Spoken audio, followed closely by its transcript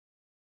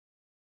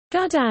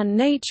Gydan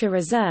Nature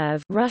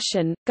Reserve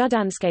Russian,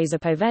 Gydanske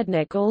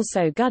zapovednik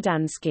also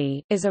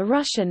Gydansky, is a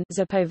Russian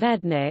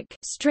zapovednik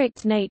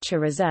strict nature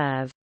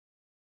reserve.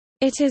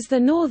 It is the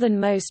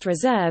northernmost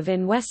reserve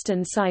in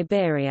western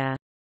Siberia.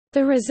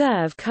 The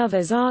reserve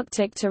covers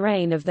Arctic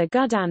terrain of the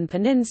Gydan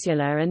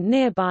Peninsula and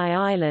nearby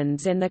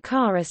islands in the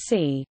Kara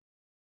Sea.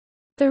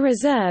 The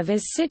reserve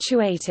is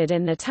situated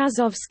in the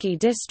Tazovsky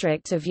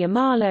district of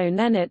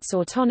Yarmalo-Nenets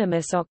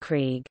Autonomous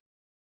Okrug.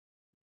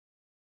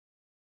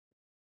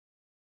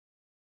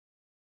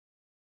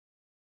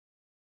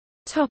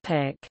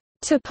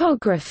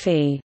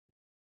 Topography.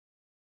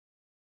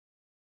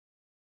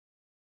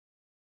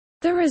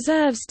 The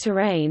reserve's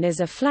terrain is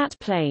a flat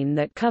plain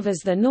that covers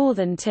the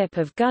northern tip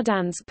of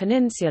Gdansk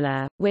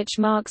Peninsula, which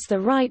marks the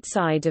right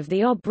side of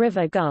the Ob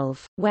River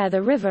Gulf, where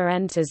the river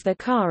enters the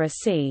Kara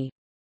Sea.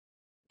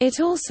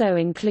 It also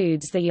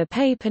includes the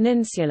Yapay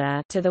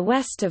Peninsula to the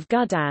west of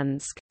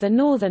Gdansk, the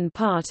northern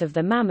part of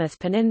the Mammoth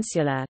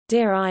Peninsula,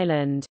 Deer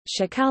Island,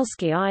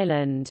 Shekalsky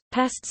Island,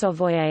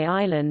 Pestsovoye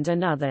Island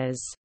and others.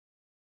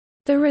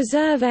 The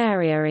reserve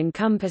area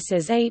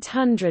encompasses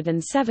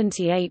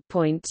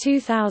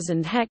 878.2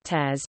 thousand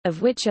hectares,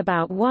 of which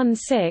about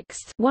 1/6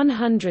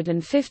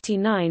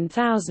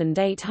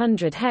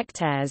 (159,800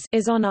 hectares)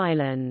 is on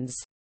islands.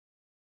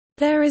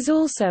 There is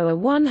also a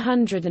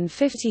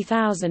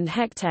 150,000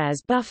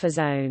 hectares buffer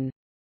zone.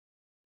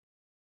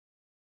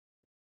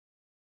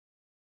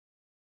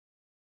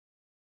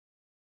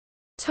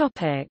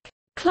 Topic: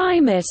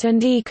 Climate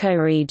and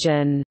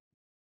ecoregion.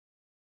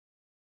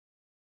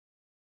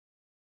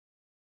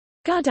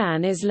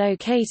 Gydan is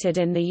located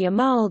in the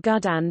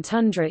Yamal-Gydan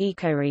tundra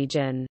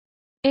ecoregion.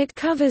 It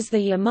covers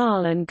the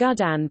Yamal and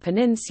Gydan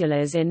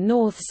peninsulas in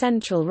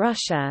north-central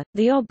Russia,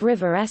 the Ob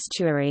River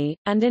estuary,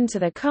 and into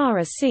the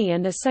Kara Sea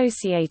and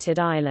associated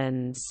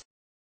islands.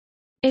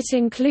 It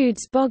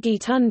includes boggy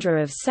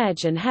tundra of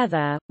sedge and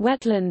heather,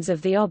 wetlands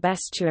of the Ob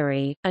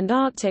estuary, and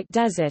Arctic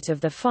desert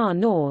of the far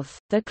north.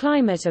 The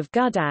climate of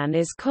Gydan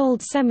is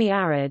cold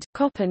semi-arid,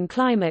 Köppen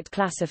climate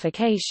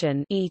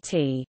classification (ET).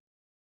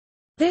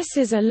 This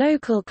is a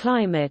local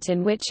climate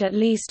in which at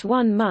least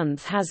 1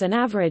 month has an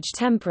average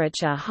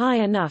temperature high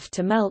enough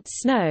to melt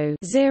snow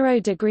 0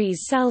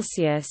 degrees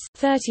Celsius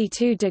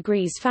 (32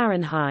 degrees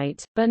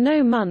Fahrenheit), but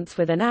no month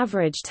with an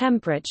average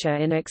temperature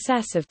in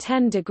excess of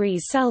 10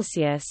 degrees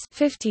Celsius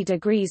 (50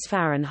 degrees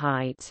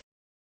Fahrenheit).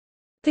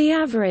 The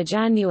average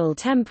annual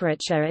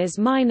temperature is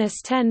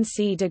 -10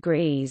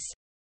 C°.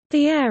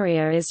 The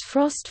area is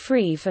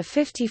frost-free for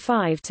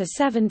 55 to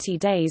 70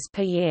 days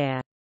per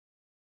year.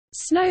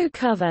 Snow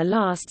cover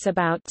lasts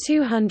about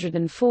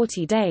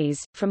 240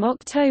 days, from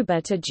October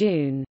to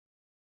June.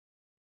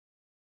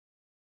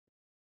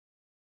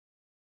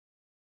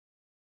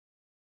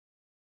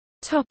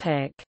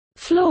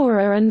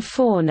 Flora and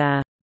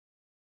fauna.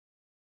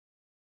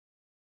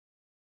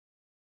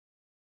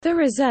 The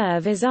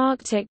reserve is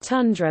Arctic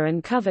tundra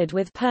and covered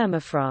with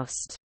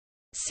permafrost.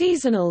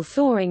 Seasonal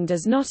thawing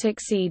does not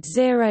exceed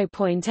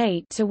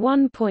 0.8 to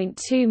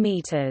 1.2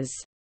 meters.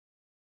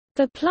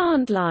 The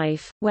plant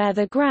life, where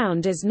the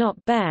ground is not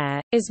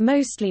bare, is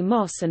mostly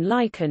moss and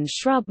lichen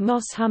shrub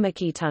moss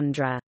hummocky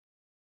tundra.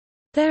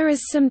 There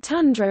is some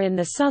tundra in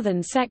the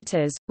southern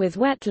sectors, with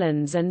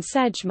wetlands and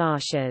sedge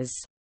marshes.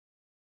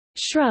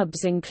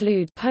 Shrubs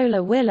include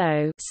polar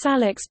willow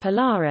Salix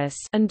polaris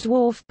and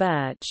dwarf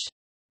birch.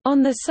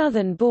 On the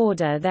southern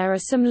border there are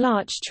some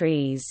larch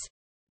trees.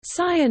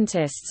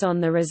 Scientists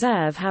on the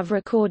reserve have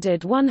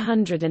recorded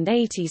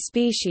 180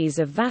 species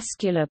of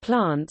vascular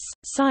plants.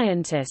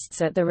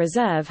 Scientists at the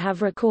reserve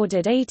have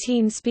recorded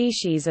 18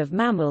 species of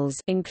mammals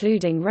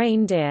including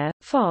reindeer,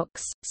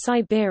 fox,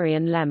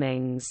 Siberian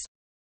lemmings.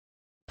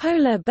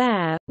 Polar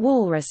bear,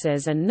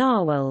 walruses and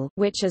narwhal,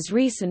 which has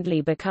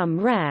recently become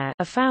rare,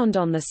 are found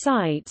on the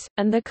site,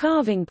 and the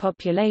calving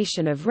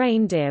population of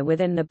reindeer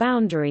within the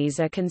boundaries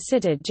are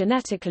considered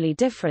genetically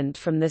different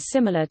from the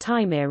similar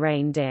Taimyr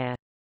reindeer.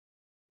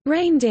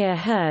 Reindeer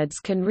herds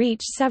can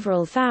reach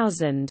several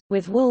thousand,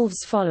 with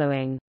wolves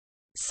following.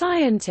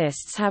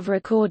 Scientists have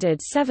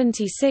recorded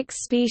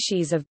 76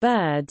 species of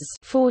birds,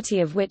 40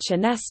 of which are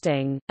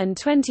nesting, and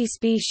 20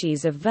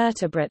 species of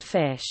vertebrate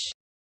fish.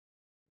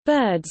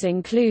 Birds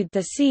include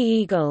the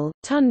sea eagle,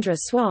 tundra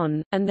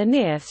swan, and the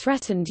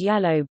near-threatened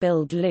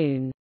yellow-billed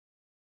loon.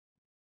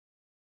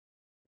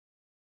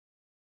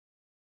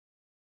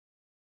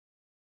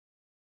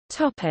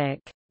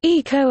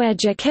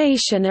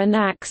 Ecoeducation and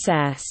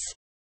access.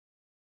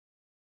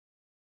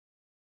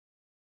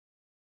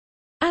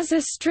 As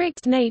a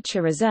strict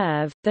nature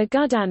reserve, the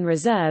Gydan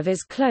Reserve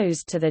is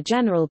closed to the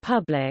general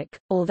public,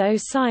 although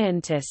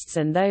scientists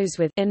and those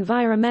with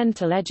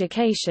environmental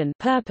education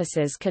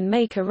purposes can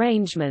make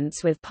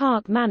arrangements with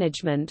park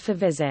management for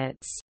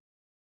visits.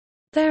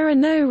 There are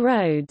no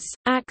roads,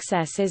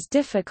 access is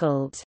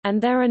difficult, and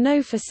there are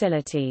no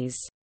facilities.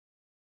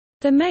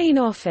 The main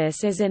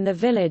office is in the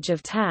village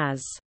of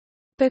Taz.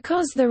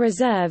 Because the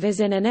reserve is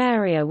in an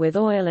area with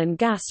oil and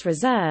gas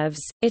reserves,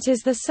 it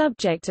is the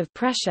subject of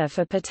pressure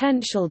for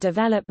potential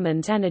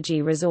development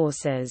energy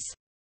resources.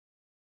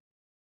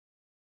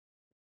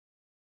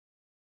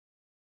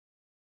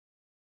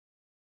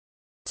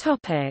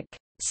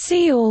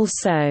 See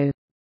also: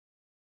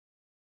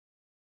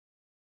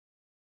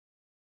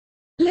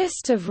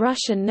 List of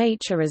Russian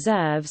nature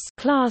reserves,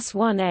 Class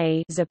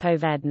 1A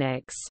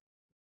Zapovedniks.